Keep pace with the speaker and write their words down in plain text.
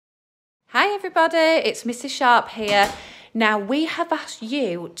Hi everybody, it's Mrs. Sharp here. Now we have asked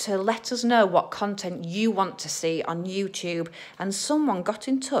you to let us know what content you want to see on YouTube, and someone got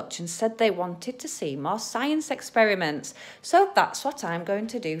in touch and said they wanted to see more science experiments. So that's what I'm going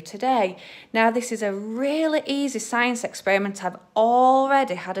to do today. Now this is a really easy science experiment. I've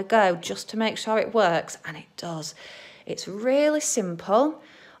already had a go just to make sure it works, and it does. It's really simple.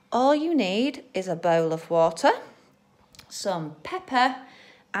 All you need is a bowl of water, some pepper,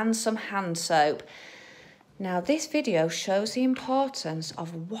 and some hand soap. Now this video shows the importance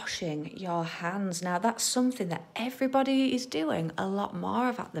of washing your hands. Now that's something that everybody is doing a lot more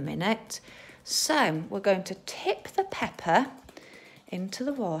of at the minute. So we're going to tip the pepper into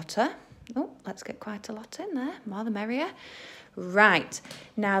the water. Oh, let's get quite a lot in there, more the merrier. Right,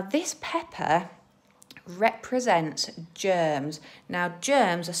 now this pepper represents germs. Now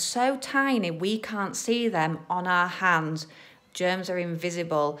germs are so tiny we can't see them on our hands. Germs are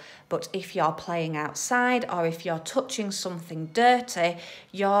invisible, but if you're playing outside or if you're touching something dirty,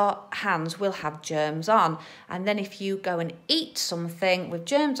 your hands will have germs on. And then if you go and eat something with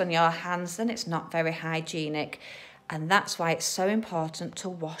germs on your hands, then it's not very hygienic. And that's why it's so important to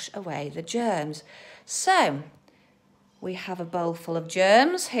wash away the germs. So we have a bowl full of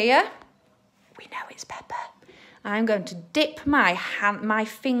germs here. We know it's pepper. I'm going to dip my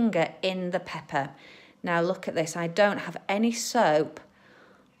finger in the pepper. Now look at this, I don't have any soap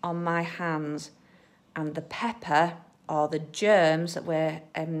on my hands, and the pepper, or the germs that we're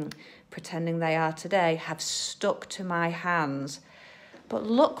pretending they are today, have stuck to my hands. But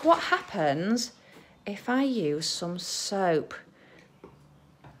look what happens if I use some soap.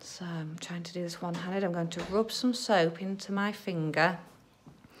 So I'm trying to do this one-handed. I'm going to rub some soap into my finger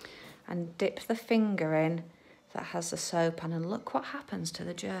and dip the finger in that has the soap on, and look what happens to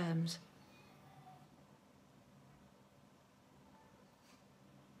the germs.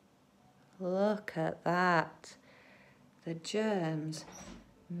 Look at that. The germs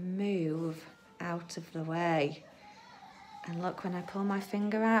move out of the way. And look, when I pull my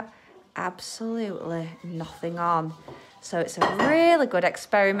finger out, absolutely nothing on. So it's a really good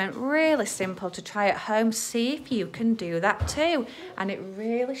experiment, really simple to try at home. See if you can do that too. And it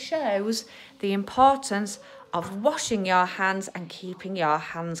really shows the importance of washing your hands and keeping your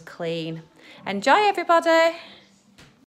hands clean. Enjoy, everybody.